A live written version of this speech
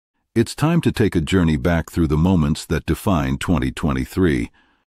It's time to take a journey back through the moments that define 2023.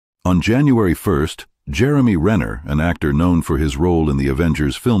 On January 1st, Jeremy Renner, an actor known for his role in the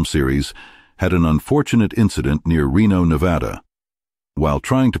Avengers film series, had an unfortunate incident near Reno, Nevada. While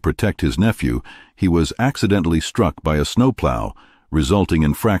trying to protect his nephew, he was accidentally struck by a snowplow, resulting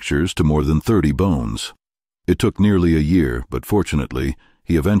in fractures to more than 30 bones. It took nearly a year, but fortunately,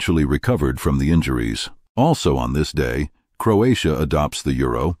 he eventually recovered from the injuries. Also on this day, Croatia adopts the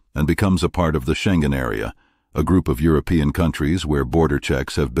euro and becomes a part of the Schengen area, a group of European countries where border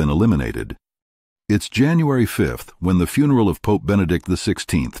checks have been eliminated. It's January 5th when the funeral of Pope Benedict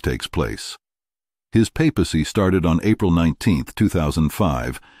XVI takes place. His papacy started on April 19,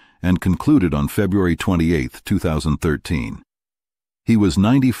 2005, and concluded on February 28, 2013. He was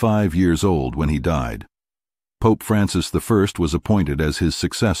 95 years old when he died. Pope Francis I was appointed as his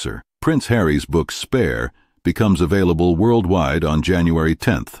successor. Prince Harry's book Spare becomes available worldwide on January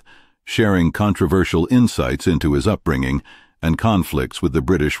 10th, sharing controversial insights into his upbringing and conflicts with the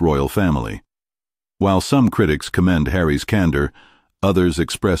British royal family. While some critics commend Harry's candor, others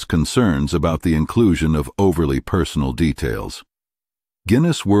express concerns about the inclusion of overly personal details.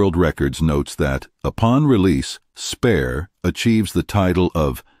 Guinness World Records notes that, upon release, Spare achieves the title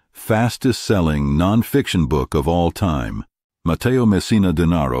of fastest-selling non-fiction book of all time. Matteo Messina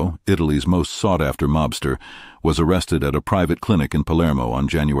Denaro, Italy's most sought-after mobster, was arrested at a private clinic in Palermo on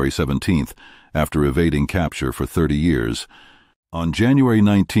January 17th after evading capture for 30 years. On January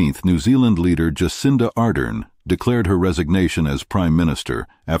 19th, New Zealand leader Jacinda Ardern declared her resignation as Prime Minister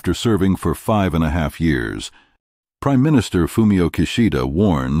after serving for 5.5 years. Prime Minister Fumio Kishida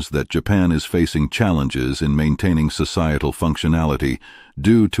warns that Japan is facing challenges in maintaining societal functionality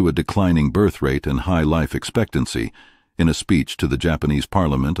due to a declining birth rate and high life expectancy, in a speech to the Japanese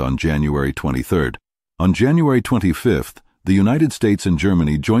Parliament on January 23rd. On January 25th, the United States and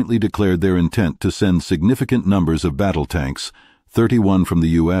Germany jointly declared their intent to send significant numbers of battle tanks, 31 from the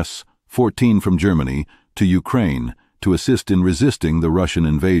U.S., 14 from Germany, to Ukraine to assist in resisting the Russian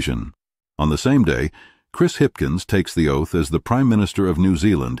invasion. On the same day, Chris Hipkins takes the oath as the Prime Minister of New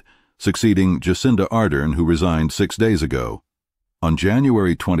Zealand, succeeding Jacinda Ardern, who resigned 6 days ago. On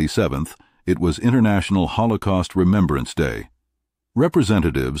January 27th, it was International Holocaust Remembrance Day.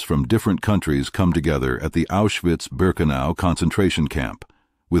 Representatives from different countries come together at the Auschwitz-Birkenau concentration camp,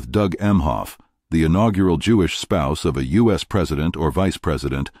 with Doug Emhoff, the inaugural Jewish spouse of a U.S. president or vice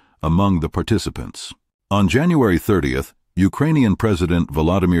president, among the participants. On January 30th, Ukrainian President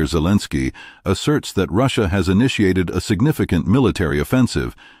Volodymyr Zelensky asserts that Russia has initiated a significant military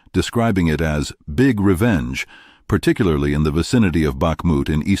offensive, describing it as big revenge, particularly in the vicinity of Bakhmut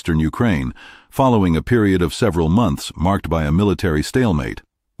in eastern Ukraine, following a period of several months marked by a military stalemate.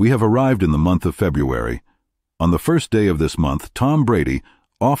 We have arrived in the month of February. On the first day of this month, Tom Brady,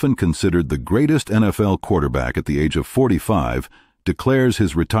 often considered the greatest NFL quarterback at the age of 45, declares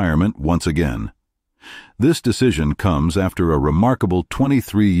his retirement once again. This decision comes after a remarkable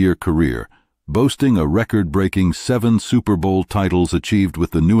 23-year career, boasting a record-breaking 7 Super Bowl titles achieved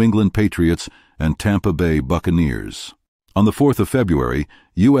with the New England Patriots and Tampa Bay Buccaneers. On the 4th of February,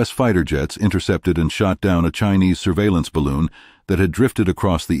 U.S. fighter jets intercepted and shot down a Chinese surveillance balloon that had drifted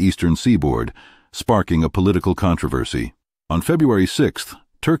across the eastern seaboard, sparking a political controversy. On February 6th,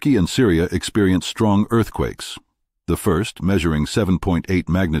 Turkey and Syria experienced strong earthquakes. The first, measuring 7.8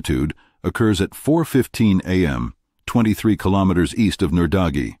 magnitude, occurs at 4:15 a.m., 23 kilometers east of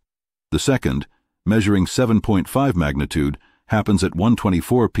Nurdagi. The second, measuring 7.5 magnitude, happens at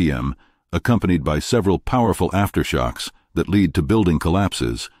 1:24 p.m., accompanied by several powerful aftershocks that lead to building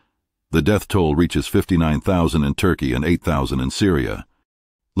collapses. The death toll reaches 59,000 in Turkey and 8,000 in Syria.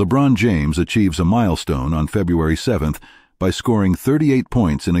 LeBron James achieves a milestone on February 7th by scoring 38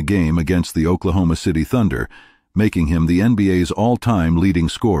 points in a game against the Oklahoma City Thunder, making him the NBA's all-time leading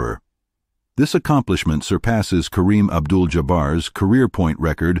scorer. This accomplishment surpasses Kareem Abdul-Jabbar's career point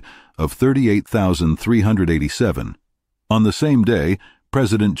record of 38,387. On the same day,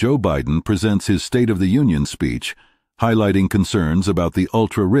 President Joe Biden presents his State of the Union speech, highlighting concerns about the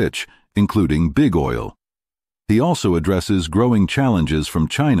ultra-rich, including big oil. He also addresses growing challenges from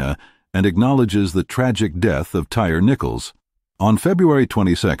China and acknowledges the tragic death of Tyre Nichols. On February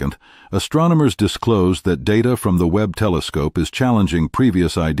 22nd, astronomers disclosed that data from the Webb telescope is challenging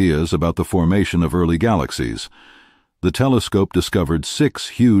previous ideas about the formation of early galaxies. The telescope discovered 6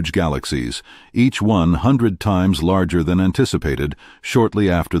 huge galaxies, each one 100 times larger than anticipated,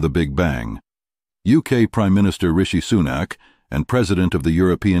 shortly after the Big Bang. UK Prime Minister Rishi Sunak and President of the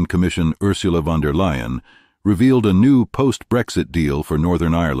European Commission Ursula von der Leyen revealed a new post-Brexit deal for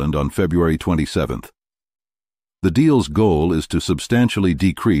Northern Ireland on February 27th. The deal's goal is to substantially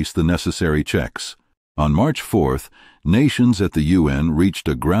decrease the necessary checks. On March 4th, nations at the UN reached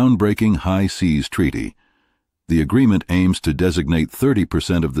a groundbreaking high seas treaty. The agreement aims to designate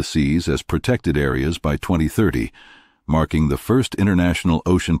 30% of the seas as protected areas by 2030, marking the first international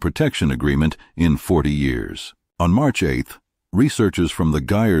ocean protection agreement in 40 years. On March 8th, researchers from the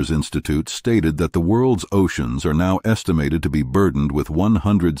Geyers Institute stated that the world's oceans are now estimated to be burdened with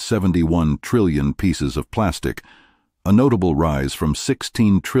 171 trillion pieces of plastic, a notable rise from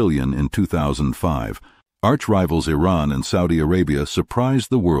 16 trillion in 2005. Arch-rivals Iran and Saudi Arabia surprised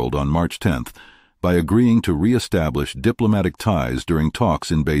the world on March 10th by agreeing to re-establish diplomatic ties during talks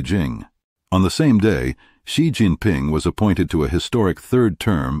in Beijing. On the same day, Xi Jinping was appointed to a historic third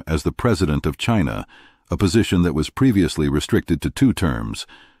term as the president of China, a position that was previously restricted to 2 terms.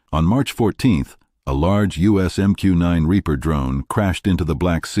 On March 14th, a large U.S. MQ-9 Reaper drone crashed into the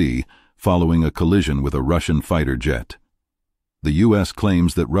Black Sea following a collision with a Russian fighter jet. The U.S.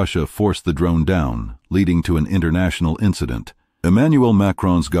 claims that Russia forced the drone down, leading to an international incident. Emmanuel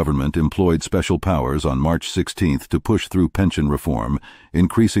Macron's government employed special powers on March 16th to push through pension reform,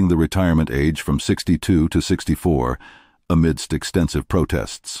 increasing the retirement age from 62 to 64, amidst extensive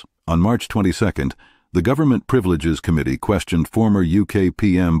protests. On March 22nd, the Government Privileges Committee questioned former UK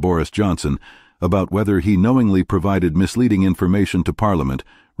PM Boris Johnson about whether he knowingly provided misleading information to Parliament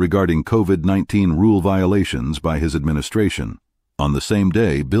regarding COVID-19 rule violations by his administration. On the same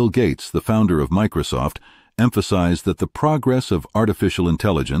day, Bill Gates, the founder of Microsoft, emphasized that the progress of artificial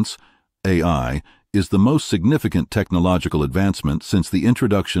intelligence, AI, is the most significant technological advancement since the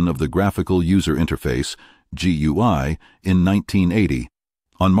introduction of the Graphical User Interface, GUI, in 1980.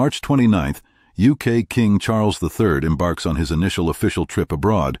 On March 29th, UK King Charles III embarks on his initial official trip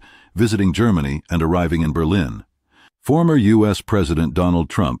abroad, visiting Germany and arriving in Berlin. Former U.S. President Donald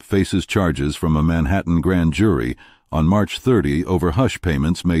Trump faces charges from a Manhattan grand jury on March 30 over hush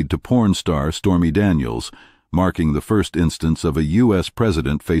payments made to porn star Stormy Daniels, marking the first instance of a U.S.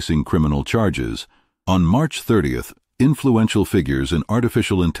 president facing criminal charges. On March 30th, influential figures in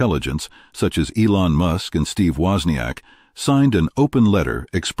artificial intelligence, such as Elon Musk and Steve Wozniak, signed an open letter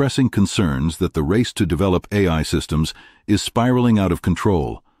expressing concerns that the race to develop AI systems is spiraling out of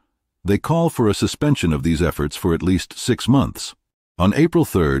control. They call for a suspension of these efforts for at least 6 months. On April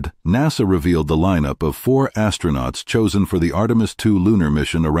 3rd, NASA revealed the lineup of 4 astronauts chosen for the Artemis II lunar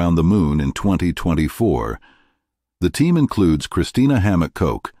mission around the Moon in 2024. The team includes Christina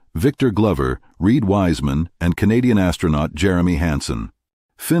Hammock-Koch, Victor Glover, Reed Wiseman, and Canadian astronaut Jeremy Hansen.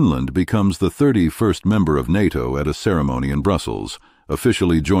 Finland becomes the 31st member of NATO at a ceremony in Brussels,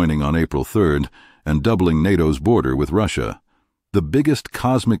 officially joining on April 3rd and doubling NATO's border with Russia. The biggest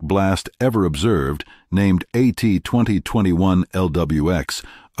cosmic blast ever observed, named AT-2021 LWX,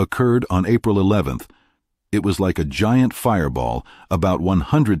 occurred on April 11th. It was like a giant fireball, about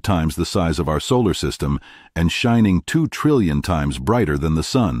 100 times the size of our solar system and shining 2 trillion times brighter than the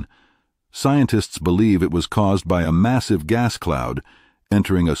sun. Scientists believe it was caused by a massive gas cloud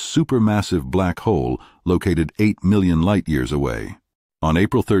entering a supermassive black hole located 8 million light-years away. On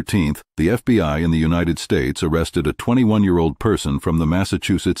April 13th, the FBI in the United States arrested a 21-year-old person from the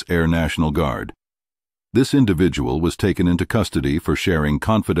Massachusetts Air National Guard. This individual was taken into custody for sharing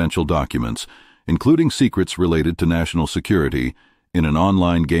confidential documents, including secrets related to national security, in an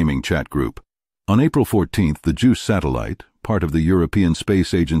online gaming chat group. On April 14th, the JUICE satellite, part of the European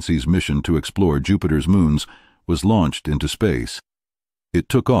Space Agency's mission to explore Jupiter's moons, was launched into space. It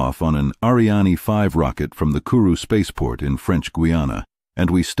took off on an Ariane 5 rocket from the Kourou spaceport in French Guiana. And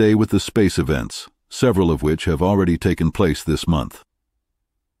we stay with the space events, several of which have already taken place this month.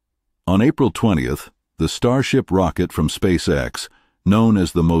 On April 20th, the Starship rocket from SpaceX, known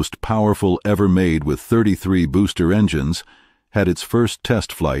as the most powerful ever made with 33 booster engines, had its first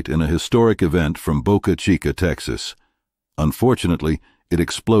test flight in a historic event from Boca Chica, Texas. Unfortunately, it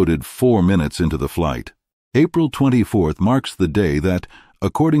exploded 4 minutes into the flight. April 24th marks the day that,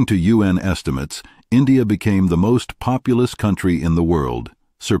 according to UN estimates, India became the most populous country in the world,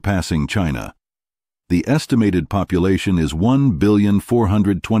 surpassing China. The estimated population is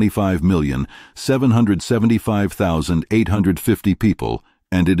 1,425,775,850 people,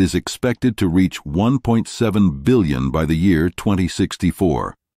 and it is expected to reach 1.7 billion by the year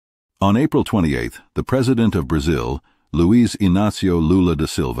 2064. On April 28th, the President of Brazil, Luiz Inácio Lula da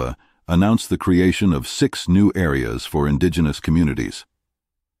Silva, announced the creation of 6 new areas for indigenous communities.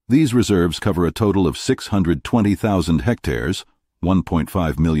 These reserves cover a total of 620,000 hectares,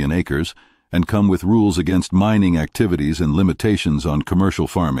 1.5 million acres, and come with rules against mining activities and limitations on commercial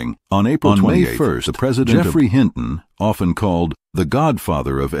farming. On April 28th, the President Geoffrey Hinton, often called the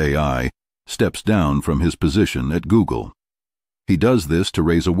godfather of AI, steps down from his position at Google. He does this to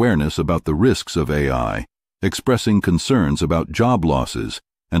raise awareness about the risks of AI, expressing concerns about job losses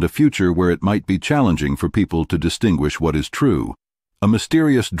and a future where it might be challenging for people to distinguish what is true. A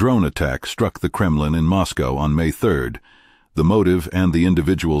mysterious drone attack struck the Kremlin in Moscow on May 3rd. The motive and the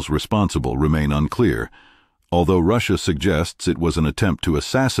individuals responsible remain unclear. Although Russia suggests it was an attempt to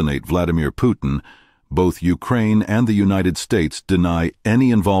assassinate Vladimir Putin, both Ukraine and the United States deny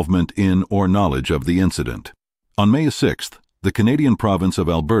any involvement in or knowledge of the incident. On May 6th, the Canadian province of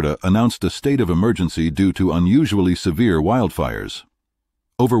Alberta announced a state of emergency due to unusually severe wildfires.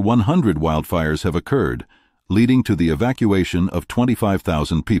 Over 100 wildfires have occurred, leading to the evacuation of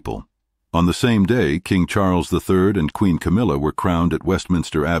 25,000 people. On the same day, King Charles III and Queen Camilla were crowned at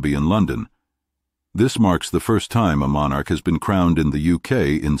Westminster Abbey in London. This marks the first time a monarch has been crowned in the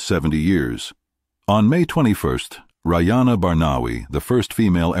UK in 70 years. On May 21st, Rayana Barnawi, the first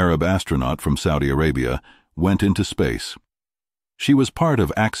female Arab astronaut from Saudi Arabia, went into space. She was part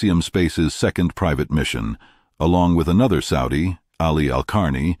of Axiom Space's second private mission, along with another Saudi, Ali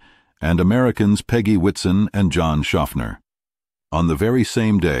Al-Karni, and Americans Peggy Whitson and John Schaffner. On the very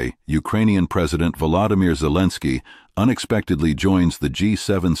same day, Ukrainian President Volodymyr Zelensky unexpectedly joins the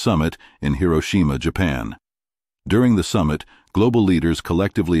G7 summit in Hiroshima, Japan. During the summit, global leaders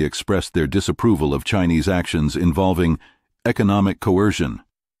collectively expressed their disapproval of Chinese actions involving economic coercion.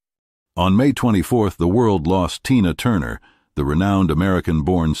 On May 24th, the world lost Tina Turner, the renowned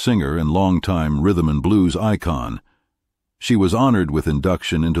American-born singer and longtime rhythm and blues icon. She was honored with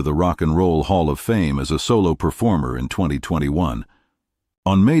induction into the Rock and Roll Hall of Fame as a solo performer in 2021.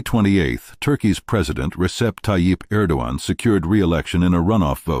 On May 28th, Turkey's President Recep Tayyip Erdogan secured re-election in a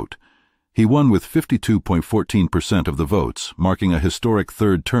runoff vote. He won with 52.14% of the votes, marking a historic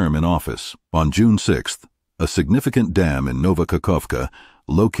third term in office. On June 6th, a significant dam in Novokakhovka,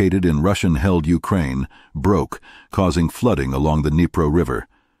 located in Russian-held Ukraine, broke, causing flooding along the Dnipro River.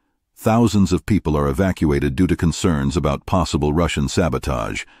 Thousands of people are evacuated due to concerns about possible Russian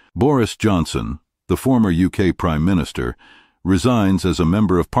sabotage. Boris Johnson, the former UK Prime Minister, resigns as a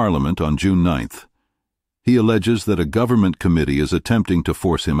Member of Parliament on June 9th. He alleges that a government committee is attempting to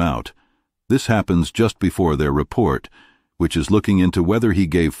force him out. This happens just before their report, which is looking into whether he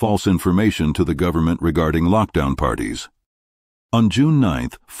gave false information to the government regarding lockdown parties. On June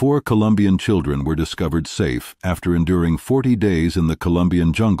 9th, 4 Colombian children were discovered safe after enduring 40 days in the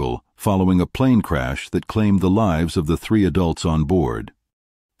Colombian jungle following a plane crash that claimed the lives of the 3 adults on board.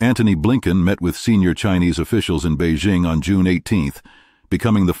 Antony Blinken met with senior Chinese officials in Beijing on June 18th,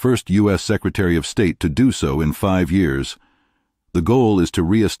 becoming the first U.S. Secretary of State to do so in 5 years. The goal is to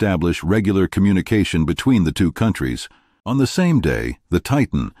re-establish regular communication between the two countries. On the same day, the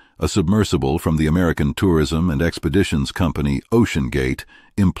Titan, a submersible from the American tourism and expeditions company OceanGate,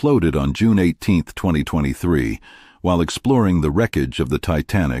 imploded on June 18, 2023, while exploring the wreckage of the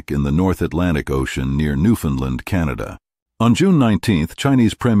Titanic in the North Atlantic Ocean near Newfoundland, Canada. On June 19,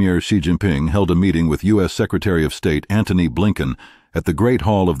 Chinese Premier Xi Jinping held a meeting with U.S. Secretary of State Antony Blinken at the Great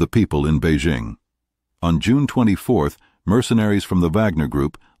Hall of the People in Beijing. On June 24, mercenaries from the Wagner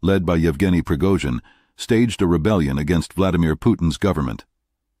Group, led by Yevgeny Prigozhin, staged a rebellion against Vladimir Putin's government.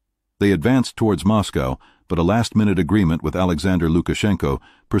 They advanced towards Moscow, but a last-minute agreement with Alexander Lukashenko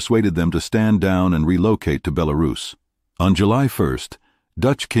persuaded them to stand down and relocate to Belarus. On July 1st,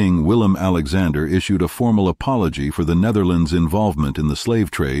 Dutch King Willem-Alexander issued a formal apology for the Netherlands' involvement in the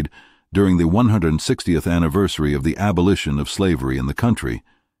slave trade during the 160th anniversary of the abolition of slavery in the country.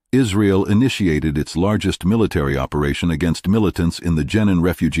 Israel initiated its largest military operation against militants in the Jenin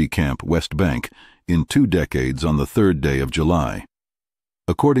refugee camp, West Bank, in 2 decades on the 3rd day of July.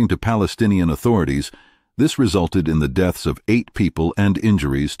 According to Palestinian authorities, this resulted in the deaths of 8 people and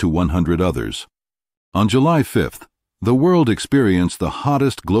injuries to 100 others. On July 5th, the world experienced the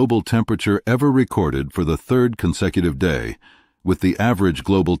hottest global temperature ever recorded for the 3rd consecutive day, with the average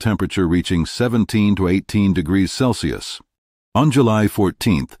global temperature reaching 17 to 18 degrees Celsius. On July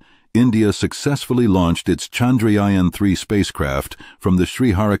 14th, India successfully launched its Chandrayaan-3 spacecraft from the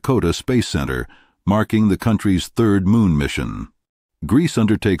Sriharikota Space Center, marking the country's 3rd moon mission. Greece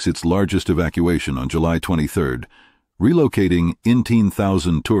undertakes its largest evacuation on July 23rd, relocating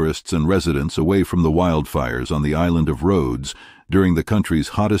 18,000 tourists and residents away from the wildfires on the island of Rhodes during the country's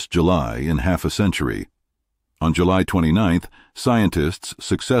hottest July in half a century. On July 29th, scientists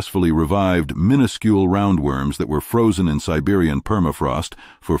successfully revived minuscule roundworms that were frozen in Siberian permafrost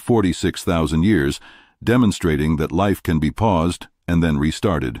for 46,000 years, demonstrating that life can be paused and then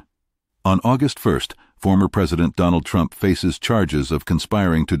restarted. On August 1st, former President Donald Trump faces charges of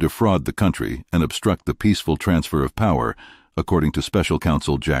conspiring to defraud the country and obstruct the peaceful transfer of power, according to Special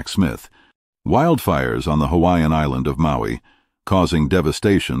Counsel Jack Smith. Wildfires on the Hawaiian island of Maui, causing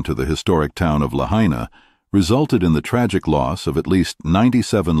devastation to the historic town of Lahaina, resulted in the tragic loss of at least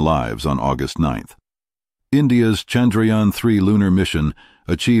 97 lives on August 9th. India's Chandrayaan-3 lunar mission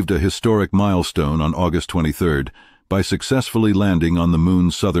achieved a historic milestone on August 23rd by successfully landing on the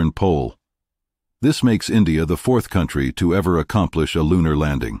moon's southern pole. This makes India the fourth country to ever accomplish a lunar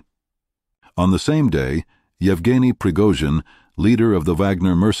landing. On the same day, Yevgeny Prigozhin, leader of the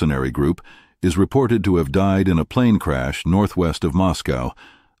Wagner mercenary group, is reported to have died in a plane crash northwest of Moscow,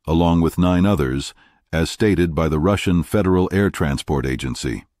 along with 9 others, as stated by the Russian Federal Air Transport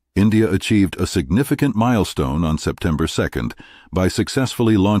Agency. India achieved a significant milestone on September 2nd by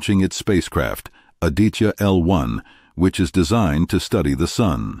successfully launching its spacecraft, Aditya L1, which is designed to study the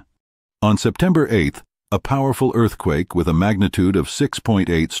sun. On September 8th, a powerful earthquake with a magnitude of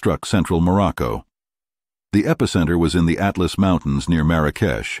 6.8 struck central Morocco. The epicenter was in the Atlas Mountains near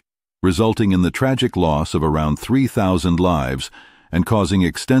Marrakesh, resulting in the tragic loss of around 3,000 lives and causing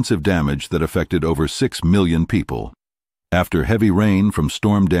extensive damage that affected over 6 million people. After heavy rain from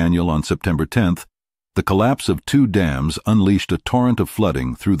Storm Daniel on September 10th, the collapse of 2 dams unleashed a torrent of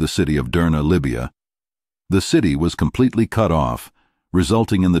flooding through the city of Derna, Libya. The city was completely cut off,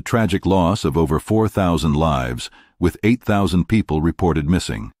 resulting in the tragic loss of over 4,000 lives, with 8,000 people reported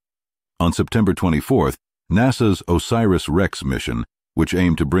missing. On September 24th, NASA's OSIRIS-REx mission, which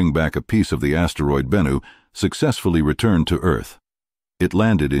aimed to bring back a piece of the asteroid Bennu, successfully returned to Earth. It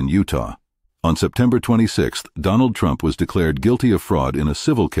landed in Utah. On September 26th, Donald Trump was declared guilty of fraud in a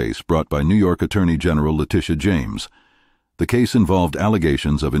civil case brought by New York Attorney General Letitia James. The case involved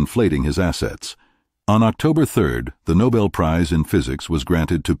allegations of inflating his assets. On October 3rd, the Nobel Prize in Physics was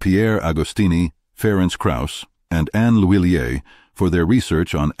granted to Pierre Agostini, Ferenc Krauss, and Anne L'Huillier for their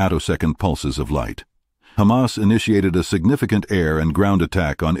research on attosecond pulses of light. Hamas initiated a significant air and ground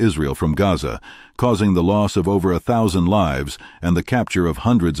attack on Israel from Gaza, causing the loss of over 1,000 lives and the capture of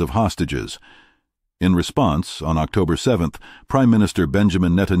hundreds of hostages. In response, on October 7th, Prime Minister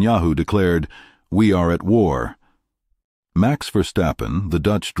Benjamin Netanyahu declared, "We are at war." Max Verstappen, the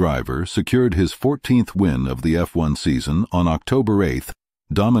Dutch driver, secured his 14th win of the F1 season on October 8th,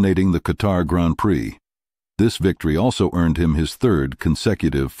 dominating the Qatar Grand Prix. This victory also earned him his 3rd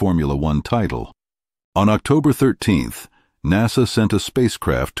consecutive Formula One title. On October 13th, NASA sent a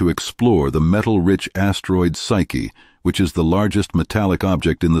spacecraft to explore the metal-rich asteroid Psyche, which is the largest metallic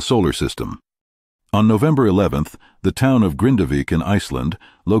object in the solar system. On November 11th, the town of Grindavik in Iceland,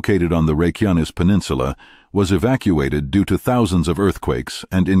 located on the Reykjanes Peninsula, was evacuated due to thousands of earthquakes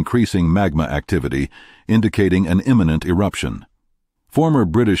and increasing magma activity, indicating an imminent eruption. Former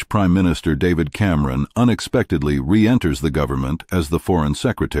British Prime Minister David Cameron unexpectedly re-enters the government as the Foreign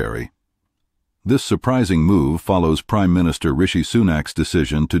Secretary. This surprising move follows Prime Minister Rishi Sunak's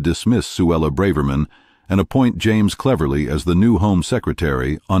decision to dismiss Suella Braverman and appoint James Cleverly as the new Home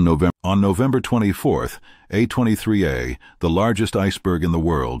Secretary on November 24th. A23A, the largest iceberg in the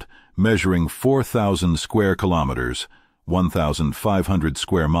world, measuring 4,000 square kilometers, 1,500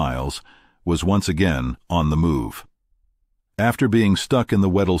 square miles, was once again on the move. After being stuck in the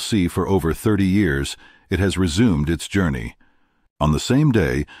Weddell Sea for over 30 years, it has resumed its journey. On the same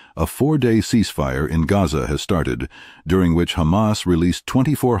day, a 4-day ceasefire in Gaza has started, during which Hamas released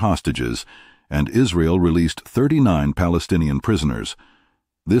 24 hostages and Israel released 39 Palestinian prisoners.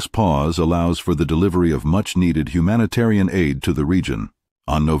 This pause allows for the delivery of much-needed humanitarian aid to the region.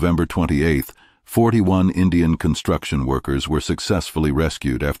 On November 28th, 41 Indian construction workers were successfully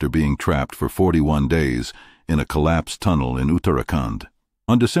rescued after being trapped for 41 days in a collapsed tunnel in Uttarakhand.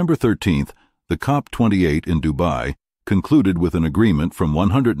 On December 13th, the COP28 in Dubai concluded with an agreement from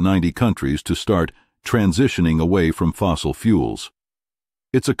 190 countries to start transitioning away from fossil fuels.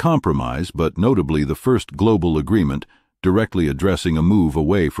 It's a compromise, but notably the first global agreement directly addressing a move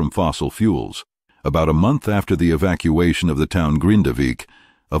away from fossil fuels. About a month after the evacuation of the town Grindavik,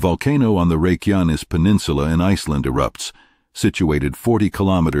 a volcano on the Reykjanes Peninsula in Iceland erupts, situated 40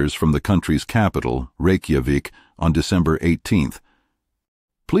 kilometers from the country's capital, Reykjavik, on December 18th.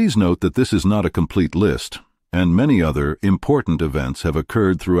 Please note that this is not a complete list, and many other important events have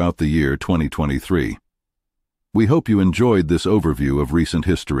occurred throughout the year 2023. We hope you enjoyed this overview of recent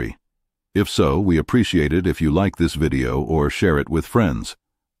history. If so, we appreciate it if you like this video or share it with friends.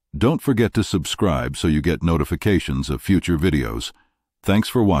 Don't forget to subscribe so you get notifications of future videos. Thanks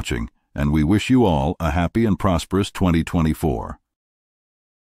for watching, and we wish you all a happy and prosperous 2024.